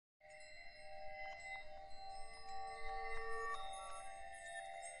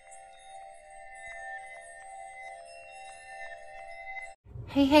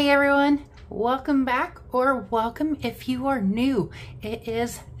Hey everyone, welcome back, or welcome if you are new. It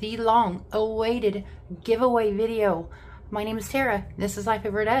is the long awaited giveaway video. My name is Tara, this is Life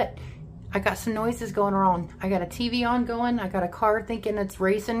of Verdette. I got some noises going on. I got a TV on going, I got a car thinking it's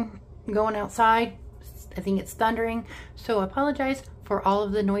racing going outside. I think it's thundering, so I apologize for all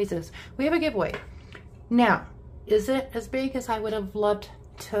of the noises. We have a giveaway. Now, is it as big as I would have loved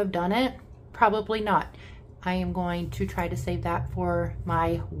to have done it? Probably not. I am going to try to save that for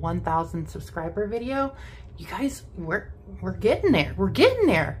my 1,000 subscriber video. You guys, we're getting there. We're getting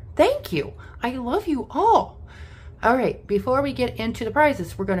there. Thank you. I love you all. All right, before we get into the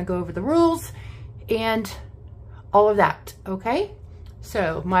prizes, we're going to go over the rules and all of that, okay?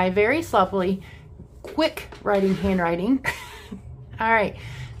 So, my very sloppily, quick handwriting. All right,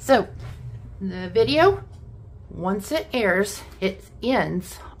 so the video, once it airs, it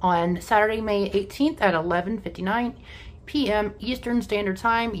ends on Saturday, May 18th at 11:59 p.m. Eastern Standard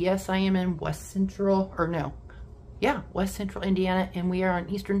Time. Yes, I am in West Central Indiana, and we are on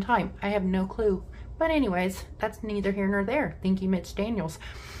Eastern Time. I have no clue. But anyways, that's neither here nor there. Thank you, Mitch Daniels.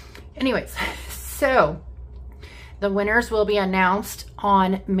 Anyways, so the winners will be announced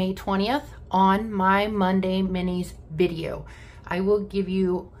on May 20th on my Monday Minis video. I will give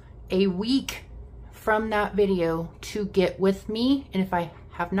you a week from that video to get with me, and if I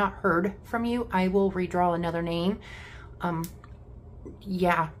have not heard from you, I will redraw another name.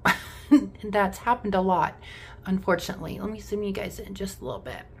 Yeah, that's happened a lot, unfortunately. Let me zoom you guys in just a little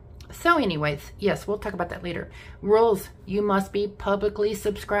bit. So anyways, yes, we'll talk about that later. Rules: you must be publicly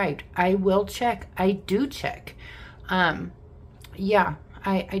subscribed. I will check. I do check. Yeah,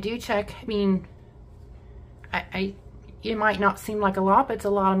 I do check. I mean, it might not seem like a lot, but it's a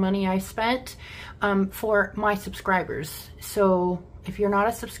lot of money I spent for my subscribers. So if you're not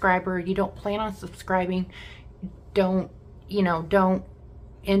a subscriber, you don't plan on subscribing, don't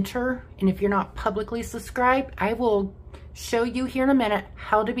enter. And if you're not publicly subscribed, I will show you here in a minute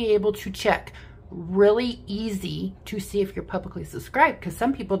how to be able to check. Really easy to see if you're publicly subscribed, because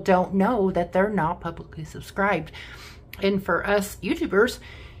some people don't know that they're not publicly subscribed. And for us YouTubers,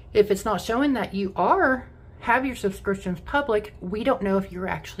 if it's not showing that you have your subscriptions public, we don't know if you're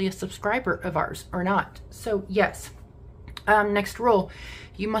actually a subscriber of ours or not. So yes. Next rule: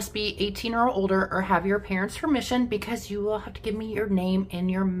 you must be 18 or older or have your parents' permission, because you will have to give me your name and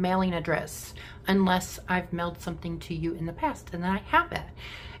your mailing address, unless I've mailed something to you in the past, and I have that.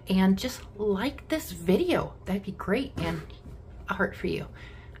 And just like this video, that'd be great, and a heart for you.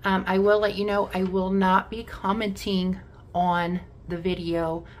 I will let you know I will not be commenting on the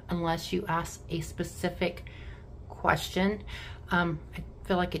video unless you ask a specific question. I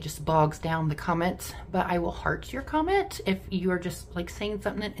feel like it just bogs down the comments, but I will heart your comment if you are just like saying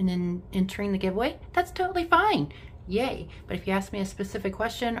something and then entering the giveaway. That's totally fine. Yay. But if you ask me a specific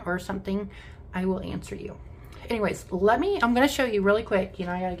question or something, I will answer you. Anyways, I'm going to show you really quick.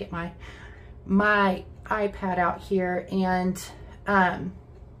 I got to get my iPad out here, and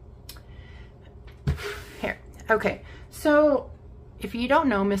here. Okay. So if you don't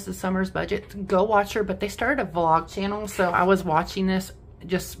know Mrs. Summers Budget, go watch her, but they started a vlog channel, so I was watching this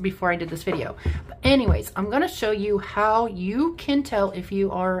just before I did this video. But anyways, I'm going to show you how you can tell if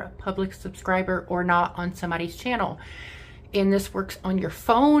you are a public subscriber or not on somebody's channel. And this works on your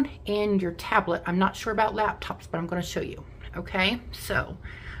phone and your tablet. I'm not sure about laptops, but I'm going to show you. Okay, so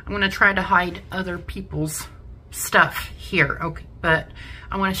I'm going to try to hide other people's stuff here. Okay, but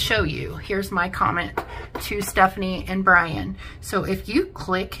I want to show you. Here's my comment to Stephanie and Brian. So if you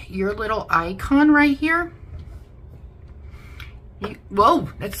click your little icon right here, whoa,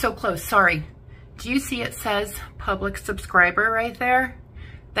 that's so close, sorry. Do you see it says public subscriber right there?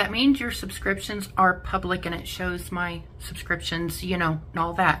 That means your subscriptions are public, and it shows my subscriptions, and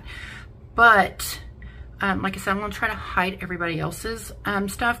all that. But like I said, I'm going to try to hide everybody else's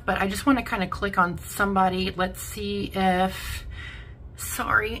stuff, but I just want to kind of click on somebody. Let's see if,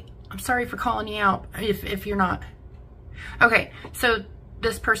 I'm sorry for calling you out if you're not. Okay, so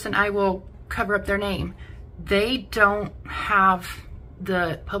this person, I will cover up their name. They don't have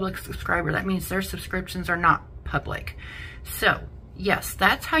the public subscriber. That means their subscriptions are not public. So yes,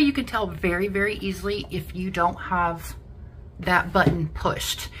 that's how you can tell very, very easily if you don't have that button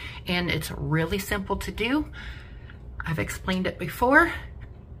pushed. And it's really simple to do. I've explained it before,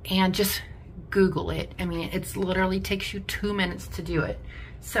 and just Google it. I mean, it literally takes you 2 minutes to do it.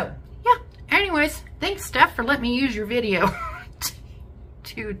 So yeah, anyways, thanks Steph for letting me use your video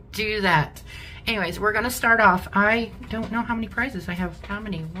to do that. Anyways, we're gonna start off. I don't know how many prizes I have. How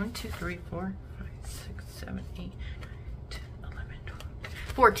many? 1, 2, 3, 4, 5, 6, 7, 8, 9, 10, 11, 12,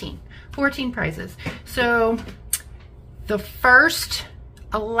 14. 14 prizes. So the first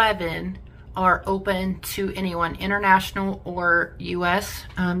 11 are open to anyone, international or US,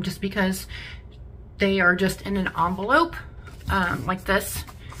 just because they are just in an envelope like this.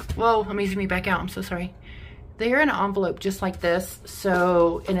 Whoa, let me zoom you back out. I'm so sorry. They're in an envelope just like this,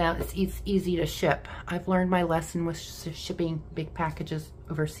 so it's easy to ship. I've learned my lesson with shipping big packages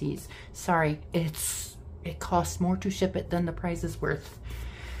overseas. Sorry, it costs more to ship it than the price is worth.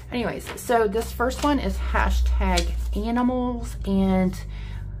 Anyways, so this first one is #animals, and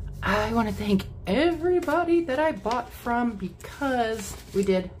I want to thank everybody that I bought from because we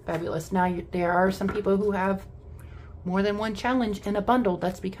did fabulous. Now, there are some people who have more than one challenge in a bundle.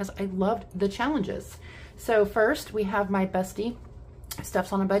 That's because I loved the challenges. So first, we have my bestie,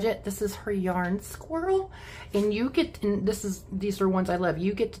 Steph's on a Budget. This is her yarn squirrel, and these are ones I love.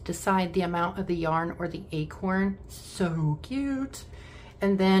 You get to decide the amount of the yarn or the acorn. So cute.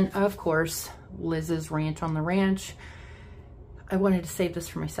 And then, of course, Liz's Ranch on the Ranch. I wanted to save this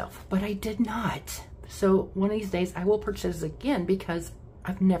for myself, but I did not. So one of these days I will purchase this again because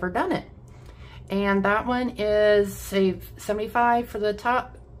I've never done it. And that one is $75 for the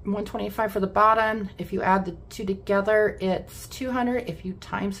top, $125 for the bottom. If you add the two together, it's $200. If you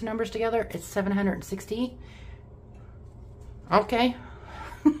times the numbers together, it's $760. Okay.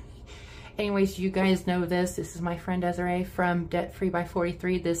 Anyways, you guys know this. This is my friend Desiree from Debt Free by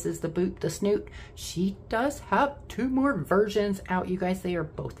 43. This is the Boop the Snoot. She does have 2 more versions out, you guys. They are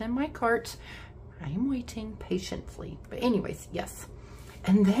both in my cart. I am waiting patiently. But anyways, yes.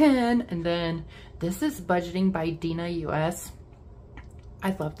 And then this is Budgeting by Dina US.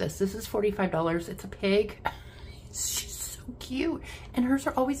 I love this. This is $45. It's a pig. She's so cute. And hers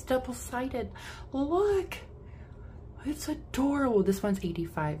are always double-sided. Look. It's adorable. This one's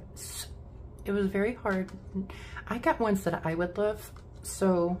 $85. It was very hard. I got ones that I would love,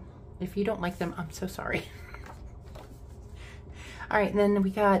 so if you don't like them, I'm so sorry. All right, and then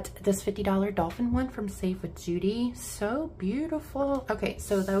we got this $50 dolphin one from Save with Judy. So beautiful. Okay,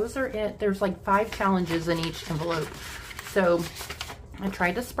 so those are it. There's like 5 challenges in each envelope. So I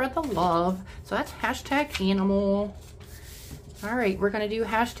tried to spread the love. So that's #animal. All right, we're gonna do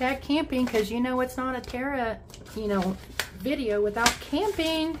 #camping because you know it's not a Tara, video without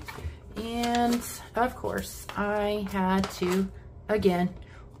camping. And of course, I had to, again,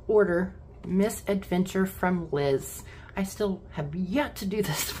 order Miss Adventure from Liz. I still have yet to do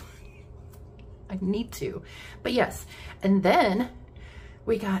this. I need to, but yes. And then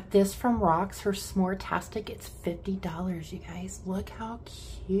we got this from Rox, her S'more-tastic. It's $50, you guys. Look how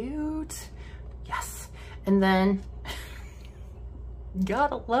cute. Yes. And then,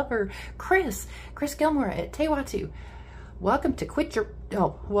 gotta love her, Chris Gilmore at Tewatu. Welcome to Camp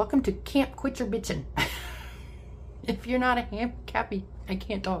Quit Your Bitchin'. If you're not a happy, I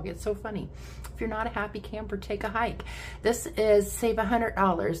can't talk, it's so funny. If you're not a happy camper, take a hike. This is save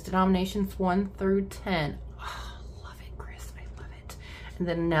 $100, denominations 1 through 10. Oh, love it, Chris, I love it. And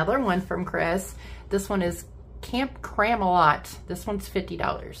then another one from Chris. This one is Camp Cram-A-Lot. This one's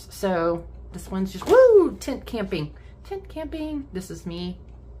 $50. So this one's just, woo, tent camping. Tent camping, this is me.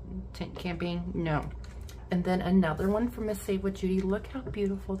 Tent camping, no. And then another one from Miss Save with Judy. Look how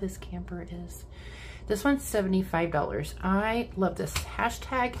beautiful this camper is. This one's $75. I love this.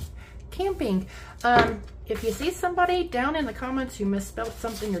 #camping. If you see somebody down in the comments who misspelled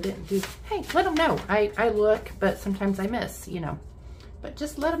something or didn't do, hey, let them know. I look, but sometimes I miss, But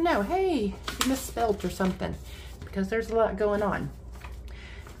just let them know, hey, you misspelled or something, because there's a lot going on.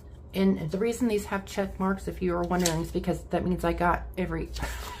 And the reason these have check marks, if you were wondering, is because that means I got everything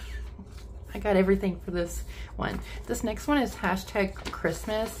for this one. This next one is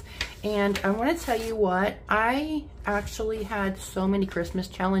 #Christmas. And I want to tell you what, I actually had so many Christmas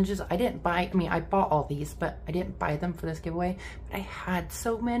challenges. I bought all these, but I didn't buy them for this giveaway. But I had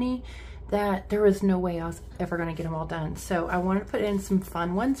so many that there was no way I was ever going to get them all done. So I wanted to put in some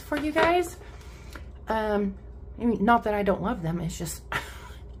fun ones for you guys. Not that I don't love them, it's just,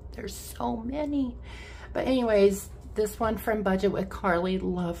 there's so many. But anyways, this one from Budget with Carly,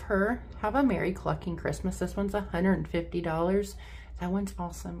 love her. Have a Merry Clucking Christmas. This one's $150. That one's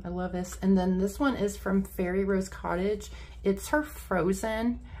awesome. I love this. And then this one is from Fairy Rose Cottage. It's her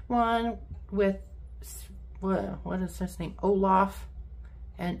Frozen one with, what is his name? Olaf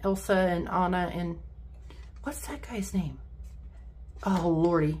and Elsa and Anna and, what's that guy's name? Oh,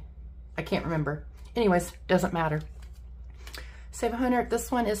 Lordy. I can't remember. Anyways, doesn't matter. Save $100.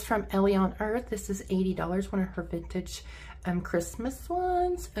 This one is from Ellie on Earth. This is $80, one of her vintage Christmas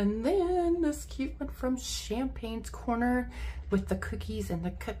ones. And then this cute one from Champagne's Corner with the cookies and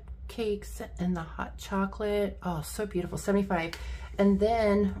the cupcakes and the hot chocolate. Oh, so beautiful, 75. And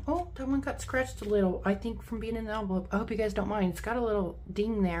then, oh, that one got scratched a little, I think from being in the envelope. I hope you guys don't mind. It's got a little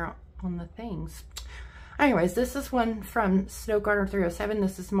ding there on the things. Anyways, this is one from Snow Garden 307.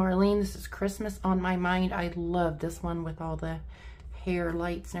 This is Marlene. This is Christmas on My Mind. I love this one with all the hair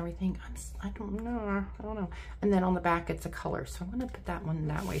lights and everything. I don't know. And then on the back, it's a color. So I'm going to put that one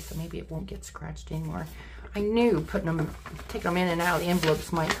that way so maybe it won't get scratched anymore. I knew taking them in and out of the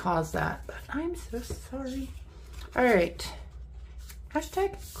envelopes might cause that, but I'm so sorry. All right.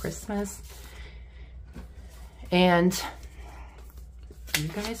 Hashtag Christmas. And you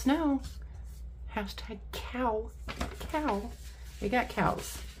guys know, hashtag cow. We got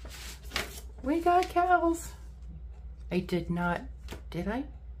cows. We got cows. I did not, did I?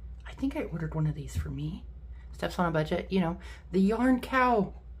 I think I ordered one of these for me. Steps on a Budget, you know, the yarn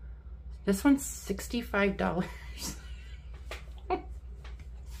cow. This one's $65. It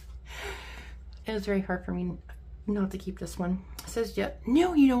was very hard for me not to keep this one. It says, yeah,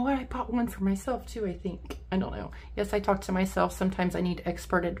 no, you know what? I bought one for myself too, I think. I don't know. Yes, I talk to myself. Sometimes I need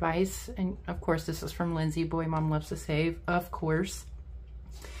expert advice. And of course, this is from Lindsay. Boy, Mom Loves to Save. Of course.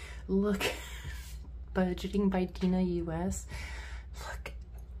 Look, Budgeting by Dina US.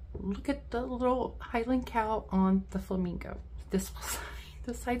 Look at the little Highland cow on the flamingo. This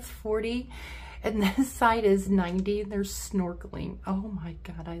side's 40 and this side is 90. They're snorkeling. Oh my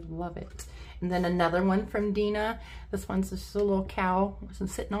God, I love it. And then another one from Dina. This one's just a little cow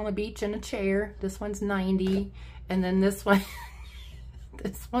sitting on the beach in a chair. This one's 90. And then this one,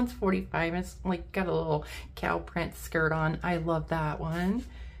 this one's 45. It's like got a little cow print skirt on. I love that one.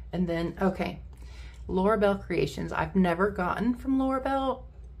 And then, okay, Laura Bell Creations. I've never gotten from Laura Bell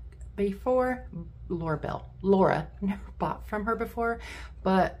before. Laura, never bought from her before,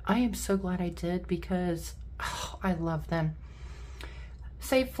 but I am so glad I did because I love them.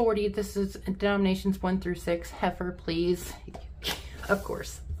 Save 40. This is denominations 1 through 6. Heifer, please. Of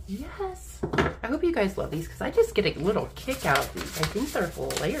course. Yes. I hope you guys love these because I just get a little kick out of these. I think they're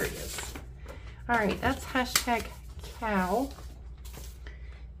hilarious. All right, that's hashtag cow.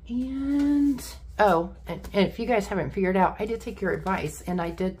 And oh, and if you guys haven't figured out, I did take your advice and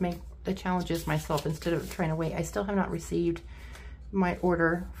I did make the challenges myself instead of trying to wait. I still have not received my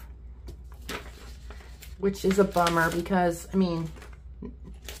order, which is a bummer because, I mean,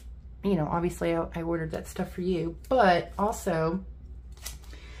 you know, obviously I ordered that stuff for you, but also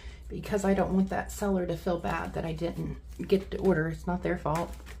because I don't want that seller to feel bad that I didn't get the order. It's not their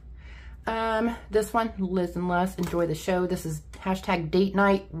fault. This one, Liz and Les, enjoy the show. This is hashtag date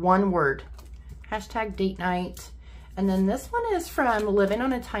night, one word. Hashtag date night. And then this one is from Living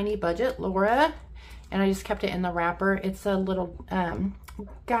on a Tiny Budget, Laura. And I just kept it in the wrapper. It's a little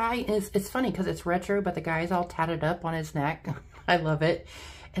guy. It's funny because it's retro, but the guy's all tatted up on his neck. I love it.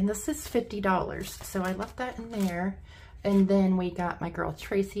 And this is $50. So I left that in there. And then we got my girl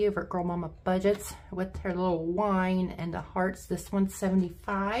Tracy over at Girl Mama Budgets with her little wine and the hearts. This one's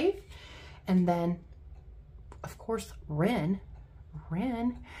 $75. And then, of course, Ren.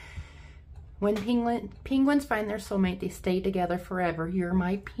 When penguins find their soulmate, they stay together forever. You're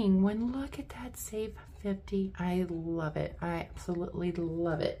my penguin. Look at that, save 50. I love it. I absolutely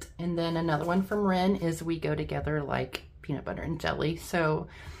love it. And then another one from Ren is we go together like peanut butter and jelly. So,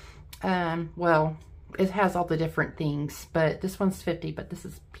 well, it has all the different things, but this one's 50, but this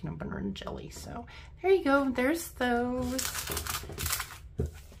is peanut butter and jelly. So there you go. There's those.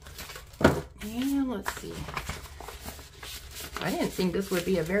 And let's see. I didn't think this would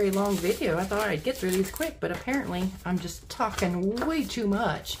be a very long video. I thought I'd get through these quick, but apparently I'm just talking way too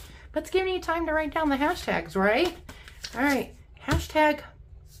much. But it's giving you time to write down the hashtags, right? All right, hashtag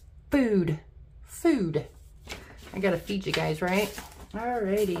food. I gotta feed you guys, right?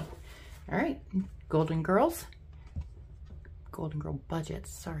 Alrighty. All right, Golden Girls. Golden Girl Budgets,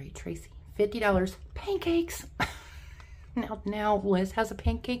 sorry, Tracy. $50, pancakes. Now Liz has a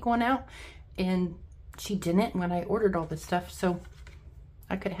pancake one out, and she didn't when I ordered all this stuff, so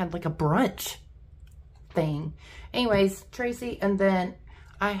I could have had like a brunch thing. Anyways, Tracy, and then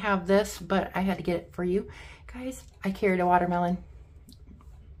I have this, but I had to get it for you. Guys, I carried a watermelon.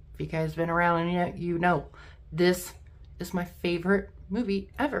 If you guys have been around and you know, this is my favorite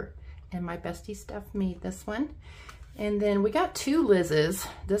movie ever. And my bestie Steph made this one. And then we got two Liz's.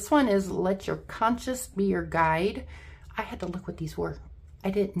 This one is Let Your Conscience Be Your Guide. I had to look what these were.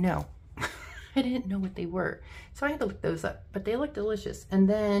 I didn't know. I didn't know what they were. So I had to look those up, but they look delicious. And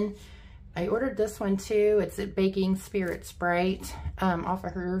then I ordered this one too. It's at Baking Spirit Sprite off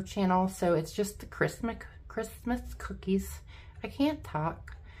of her channel. So it's just the Christmas cookies. I can't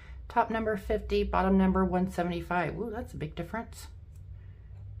talk. Top number 50, bottom number 175. Ooh, that's a big difference.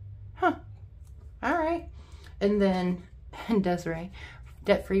 And then Desiree,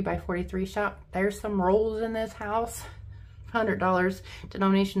 Debt Free by 43 shop. There's some rolls in this house. $100.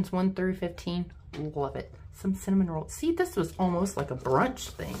 Denominations 1 through 15. Love it. Some cinnamon rolls. See, this was almost like a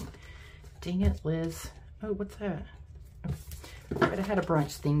brunch thing. Dang it, Liz. Oh, what's that? Oh, I could have had a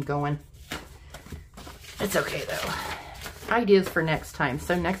brunch theme going. It's okay, though. Ideas for next time.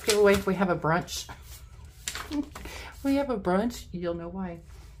 So next giveaway, if we have a brunch, you'll know why.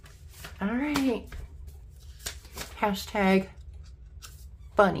 All right. Hashtag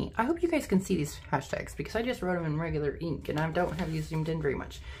funny. I hope you guys can see these hashtags because I just wrote them in regular ink and I don't have you zoomed in very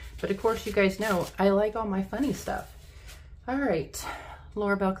much. But of course, you guys know I like all my funny stuff. All right.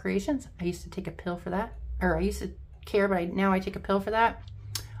 Laura Bell Creations. I used to take a pill for that. Or I used to care, but now I take a pill for that.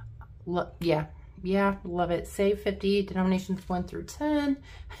 Yeah, love it. Save 50, denominations 1 through 10.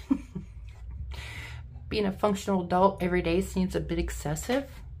 Being a functional adult every day seems a bit excessive.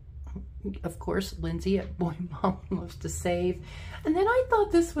 Of course, Lindsay at Boy Mom loves to save. And then I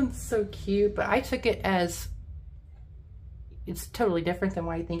thought this one's so cute, but I took it as, it's totally different than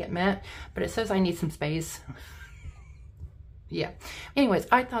what I think it meant, but it says I need some space. Yeah. Anyways,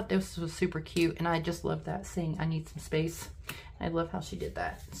 I thought this was super cute, and I just love that saying, I need some space. I love how she did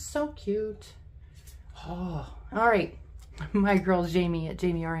that. So cute. Oh, all right. My girl Jamie at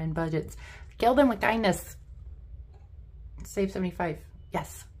Jamie RN Budgets. Kill them with kindness. Save 75.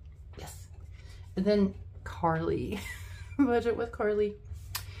 Yes. Yes. And then Carly. Budget with Carly.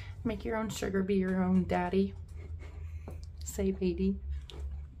 Make your own sugar, be your own daddy. Save 80.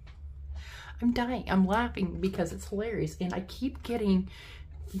 I'm dying. I'm laughing because it's hilarious. And I keep getting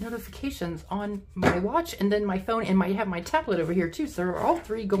notifications on my watch and then my phone, and I have my tablet over here too. So all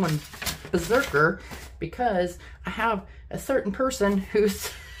three going berserker because I have a certain person who's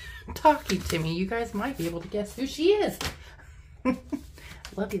talking to me. You guys might be able to guess who she is.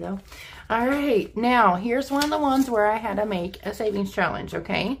 Love you though. All right, now here's one of the ones where I had to make a savings challenge,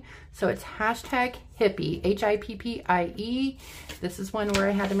 okay? So it's hashtag hippie, Hippie. This is one where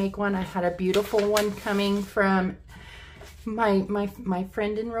I had to make one. I had a beautiful one coming from my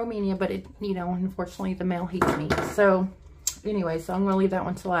friend in Romania, but it, you know, unfortunately the mail hates me. So anyway, so I'm gonna leave that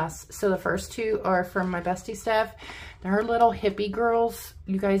one to last. So the first two are from my bestie Steph. They're little hippie girls.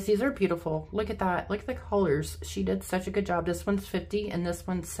 You guys, these are beautiful. Look at that. Look at the colors. She did such a good job. This one's 50 and this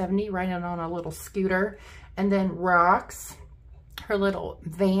one's 70, riding on a little scooter. And then Rox, her little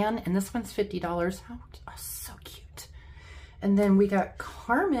van, and this one's $50. Oh, so cute. And then we got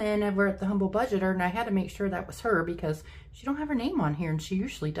Carmen over at the Humble Budgeter, and I had to make sure that was her because she don't have her name on here, and she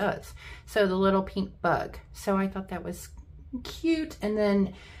usually does. So the little pink bug. So I thought that was cute. And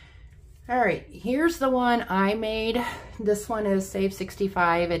then, all right, here's the one I made. This one is Save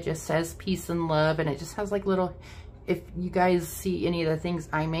 65. It just says peace and love, and it just has like little, if you guys see any of the things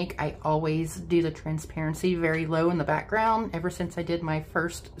I make, I always do the transparency very low in the background. Ever since I did my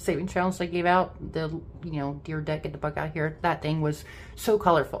first saving challenge I gave out, the, you know, Dear Dad, Get the Bug Out Here, that thing was so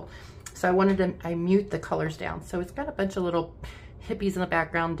colorful. So I wanted to, I mute the colors down. So it's got a bunch of little hippies in the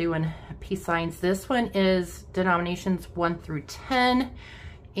background doing peace signs. This one is denominations 1 through 10.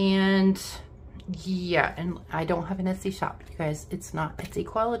 And yeah, and I don't have an Etsy shop, you guys. It's not Etsy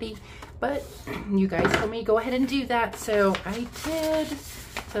quality, but you guys told me to go ahead and do that, so I did.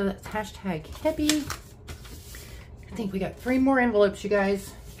 So that's hashtag hippie. I think we got 3 more envelopes, you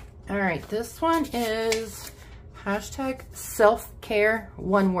guys. All right, this one is hashtag self-care,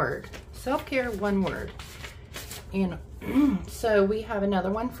 1 word. Self-care, 1 word. And so we have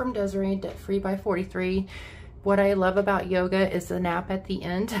another one from Desiree, Debt Free by 43. What I love about yoga is the nap at the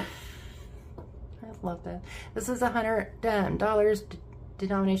end. I love that. This is $100,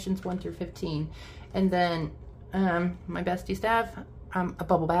 denominations 1 through 15. And then my bestie Steph, a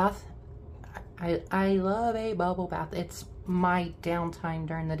bubble bath. I love a bubble bath. It's my downtime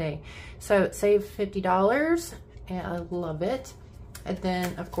during the day. So save $50, and I love it. And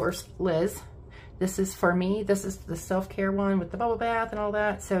then of course Liz. This is for me. This is the self-care one with the bubble bath and all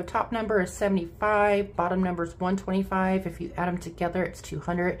that. So top number is 75, bottom number is 125. If you add them together, it's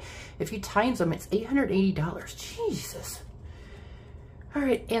 200. If you times them, it's $880. Jesus. All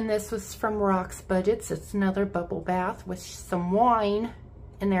right, and this was from Rox Budgets. It's another bubble bath with some wine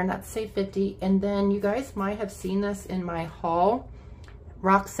in there, and that's save 50. And then you guys might have seen this in my haul.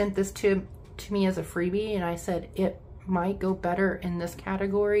 Rox sent this to me as a freebie, and I said it might go better in this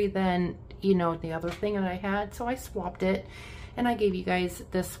category than, you know, the other thing that I had. So I swapped it and I gave you guys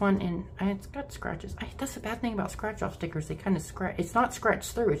this one, and it's got scratches. That's the bad thing about scratch off stickers. They kind of scratch. It's not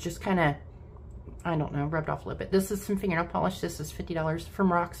scratched through. It's just kind of, I don't know, rubbed off a little bit. This is some fingernail polish. This is $50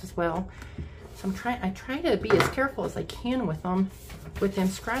 from Rox as well. So I try to be as careful as I can with them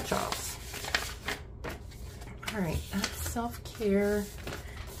scratch offs. All right, that's self-care.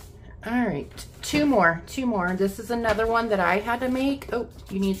 All right, two more. This is another one that I had to make. Oh,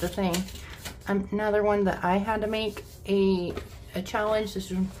 you need the thing. Another one that I had to make a challenge. This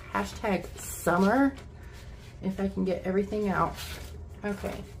is hashtag summer. If I can get everything out.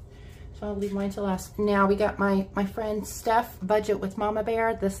 Okay, so I'll leave mine to last. Now we got my friend Steph Budget with Mama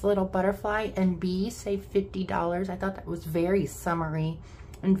Bear. This little butterfly and bee saved $50. I thought that was very summery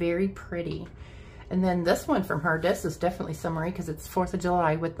and very pretty. And then this one from her, this is definitely summery because it's 4th of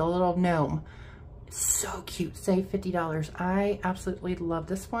July with the little gnome. So cute, save $50. I absolutely love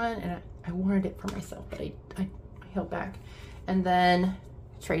this one, and I wanted it for myself, but I held back. And then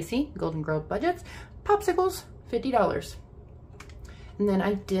Tracy, Golden Grove Budgets, popsicles, $50. And then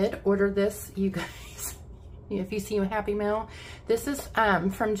I did order this, you guys, if you see a Happy Mail. This is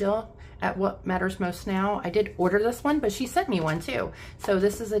from Jill at What Matters Most Now. I did order this one, but she sent me one too. So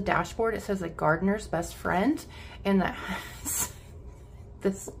this is a dashboard. It says a gardener's best friend, and that has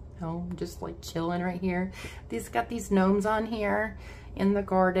this gnome just like chilling right here. These got these gnomes on here in the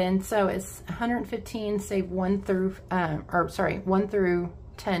garden. So it's 115, save 1 through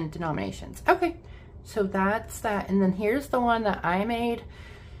 10 denominations. Okay, so that's that. And then here's the one that I made.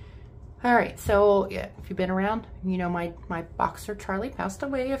 All right, so yeah, if you've been around, you know my boxer Charlie passed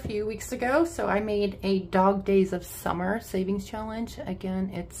away a few weeks ago, so I made a Dog Days of Summer savings challenge.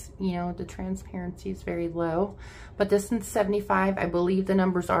 Again, it's, you know, the transparency is very low, but this one's 75. I believe the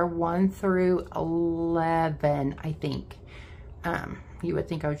numbers are 1 through 11, I think. You would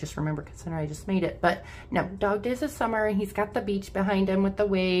think I would just remember considering I just made it, but no, Dog Days of Summer. He's got the beach behind him with the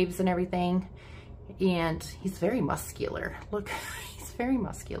waves and everything, and he's very muscular. Look. Very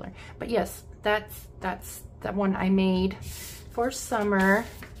muscular. But yes, that's that one I made for summer.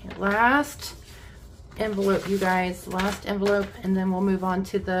 Last envelope, you guys, last envelope, and then we'll move on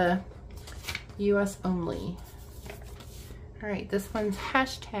to the US only. All right, this one's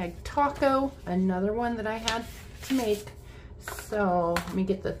hashtag taco, another one that I had to make. So let me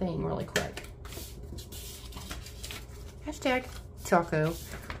get the thing really quick. Hashtag taco.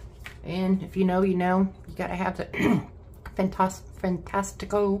 And if you know, you know, you gotta have the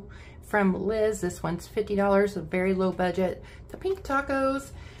Fantastico from Liz. This one's $50, a very low budget. The pink tacos.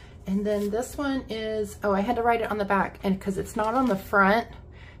 And then this one is, oh, I had to write it on the back, and because it's not on the front,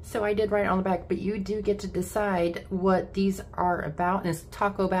 so I did write it on the back, but you do get to decide what these are about, and it's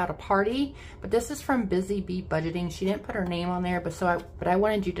Taco About a Party. But this is from Busy Bee Budgeting. She didn't put her name on there, but I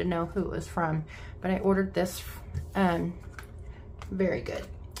wanted you to know who it was from. But I ordered this, very good.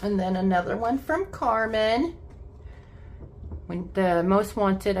 And then another one from Carmen. When the most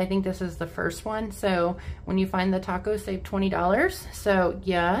wanted, I think this is the first one. So when you find the taco, save $20. So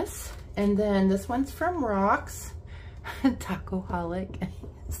yes. And then this one's from Rox, Tacoholic.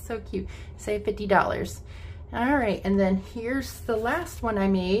 So cute. Save $50. All right. And then here's the last one I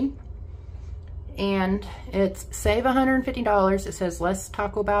made, and it's save $150. It says let's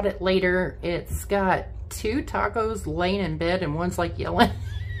talk about it later. It's got 2 tacos laying in bed and one's like yelling.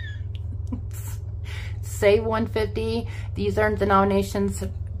 Save $150. These are in denominations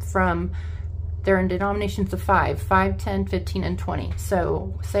they're in denominations of 5, 10, 15, and 20.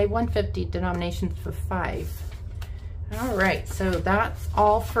 So save $150, denominations of 5. All right, so that's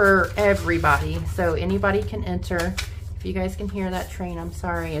all for everybody. So anybody can enter. If you guys can hear that train, I'm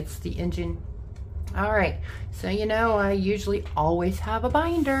sorry, it's the engine. All right, so you know I usually always have a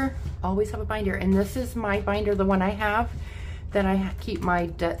binder. And this is my binder, the one I have that I keep my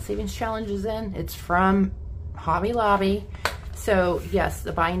debt savings challenges in. It's from Hobby Lobby. So yes,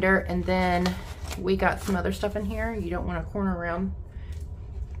 the binder. And then we got some other stuff in here. You don't want to corner around,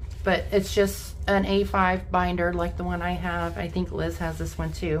 but it's just an A5 binder like the one I have. I think Liz has this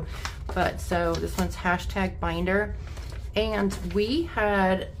one too. But so this one's hashtag binder. And we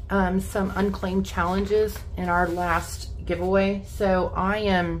had some unclaimed challenges in our last giveaway. So I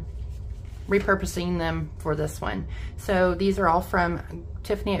am repurposing them for this one. So these are all from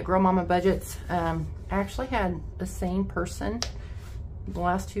Tiffany at Girl Mama Budgets. I actually had the same person the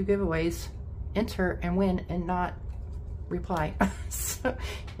last 2 giveaways enter and win and not reply. So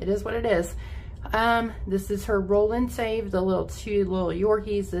it is what it is. This is her roll and save, the 2 little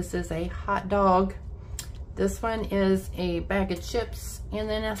Yorkies. This is a hot dog. This one is a bag of chips, and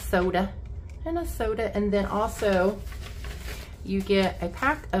then a soda. And then also you get a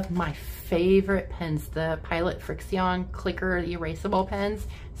pack of my favorite pens, the Pilot Frixion Clicker erasable pens.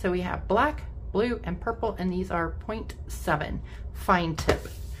 So we have black, blue, and purple, and these are 0.7 fine tip.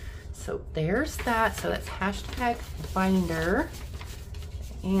 So there's that. So that's hashtag binder.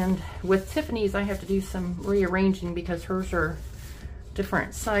 And with Tiffany's, I have to do some rearranging because hers are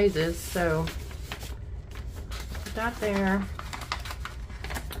different sizes. So Put that there.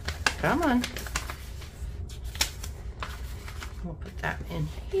 Come on. We'll put that in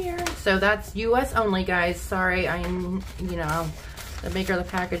here. So that's US only, guys. Sorry, I'm, you know, the bigger the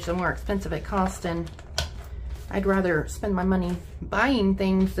package, the more expensive it costs, and I'd rather spend my money buying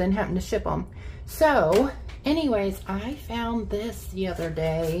things than having to ship them. So, anyways, I found this the other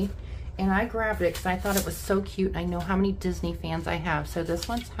day, and I grabbed it because I thought it was so cute. I know how many Disney fans I have. So this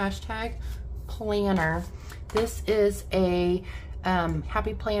one's hashtag planner. This is a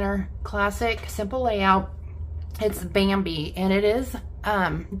Happy Planner Classic, simple layout. It's Bambi, and it is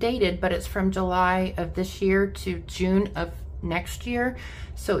dated, but it's from July of this year to June of next year.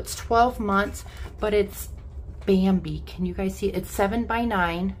 So it's 12 months, but it's Bambi. Can you guys see it? It's 7 by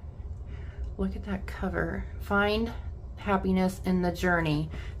 9. Look at that cover. Find happiness in the journey.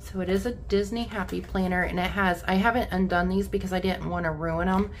 So it is a Disney Happy Planner, and it has, I haven't undone these because I didn't want to ruin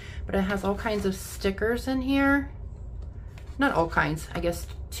them, but it has all kinds of stickers in here. Not all kinds, I guess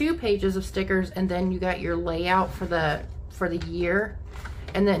 2 pages of stickers, and then you got your layout for the year.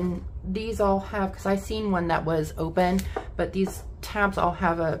 And then these all have, because I seen one that was open, but these tabs all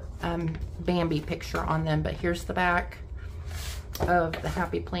have a Bambi picture on them. But here's the back of the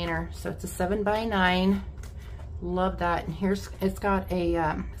Happy Planner. So it's a 7 by 9. Love that. And here's, it's got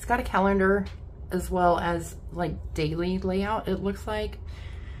a calendar as well as like daily layout, it looks like.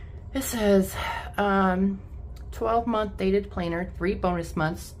 It says 12-month dated planner, 3 bonus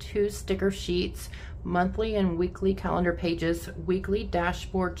months, 2 sticker sheets, monthly and weekly calendar pages, weekly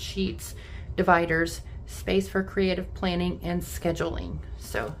dashboard sheets, dividers, space for creative planning and scheduling.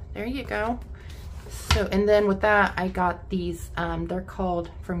 So there you go. So, and then with that, I got these, they're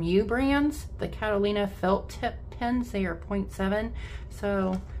called From You brands, the Catalina felt tip pens. They are 0.7.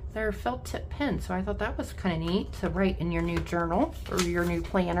 So they're felt tip pens. So I thought that was kind of neat to write in your new journal or your new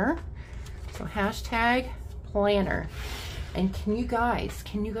planner. So hashtag planner. And can you guys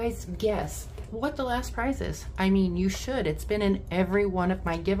guess what the last prize is? I mean, you should. It's been in every one of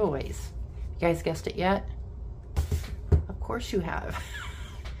my giveaways. You guys guessed it yet? Of course you have.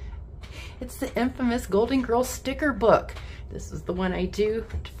 It's the infamous Golden Girls sticker book. This is the one I do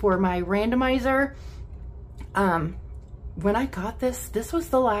for my randomizer. When I got this was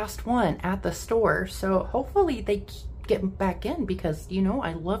the last one at the store. So hopefully they get back in, because you know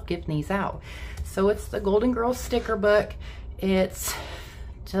I love giving these out. So it's the Golden Girls sticker book. It's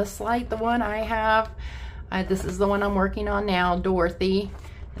just like the one I have. This is the one I'm working on now, Dorothy.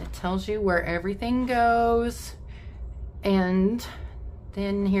 It tells you where everything goes. And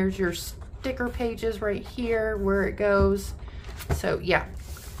then here's your sticker pages right here where it goes. So yeah.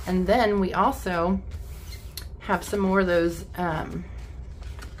 And then we also have some more of those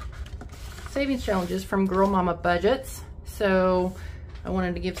savings challenges from Girl Mama Budgets. So I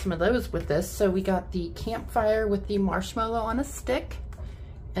wanted to give some of those with this. So we got the campfire with the marshmallow on a stick.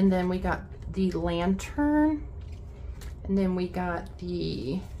 And then we got the lantern. And then we got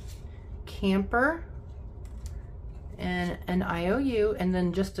the camper and an IOU. And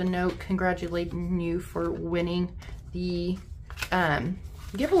then just a note congratulating you for winning the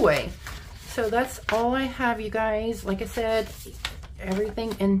giveaway. So that's all I have, you guys. Like I said,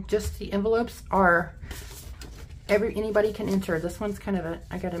 everything in just the envelopes are, anybody can enter. This one's kind of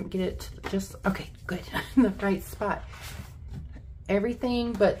I gotta get it just, okay, good, in the right spot.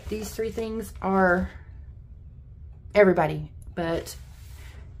 Everything but these 3 things are everybody, but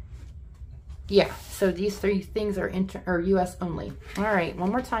yeah, so these 3 things are US only. All right,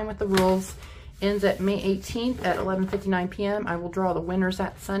 one more time with the rules. Ends at May 18th at 11:59 p.m. I will draw the winners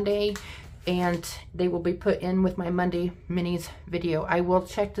that Sunday, and they will be put in with my Monday minis video. I will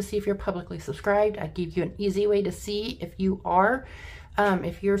check to see if you're publicly subscribed. I give you an easy way to see if you are,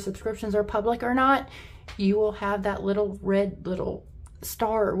 if your subscriptions are public or not. You will have that little red little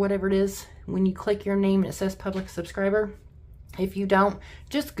star or whatever it is when you click your name and it says public subscriber. If you don't,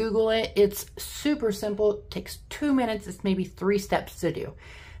 just Google it. It's super simple. It takes 2 minutes. It's maybe 3 steps to do.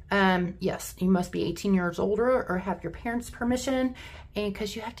 Yes, you must be 18 years older or have your parents' permission, and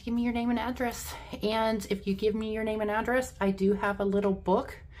because you have to give me your name and address. And if you give me your name and address, I do have a little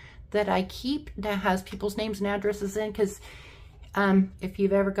book that I keep that has people's names and addresses in, because if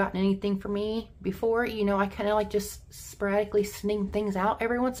you've ever gotten anything from me before, you know I kind of like just sporadically sending things out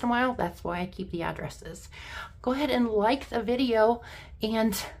every once in a while. That's why I keep the addresses. Go ahead and like the video,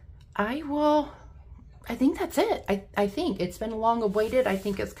 and I think that's it. I think it's been long awaited. I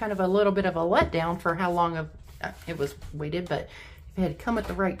think it's kind of a little bit of a letdown for how long it was waited, but if it had come at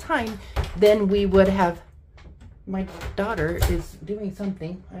the right time, then we would have. My daughter is doing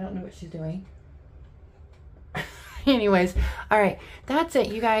something. I don't know what she's doing. Anyways, all right, that's it,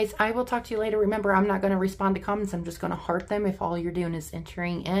 you guys. I will talk to you later. Remember, I'm not going to respond to comments. I'm just going to heart them if all you're doing is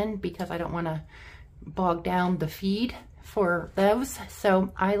entering in, because I don't want to bog down the feed for those.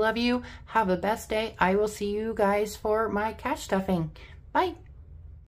 So I love you. Have a best day. I will see you guys for my cash stuffing. Bye.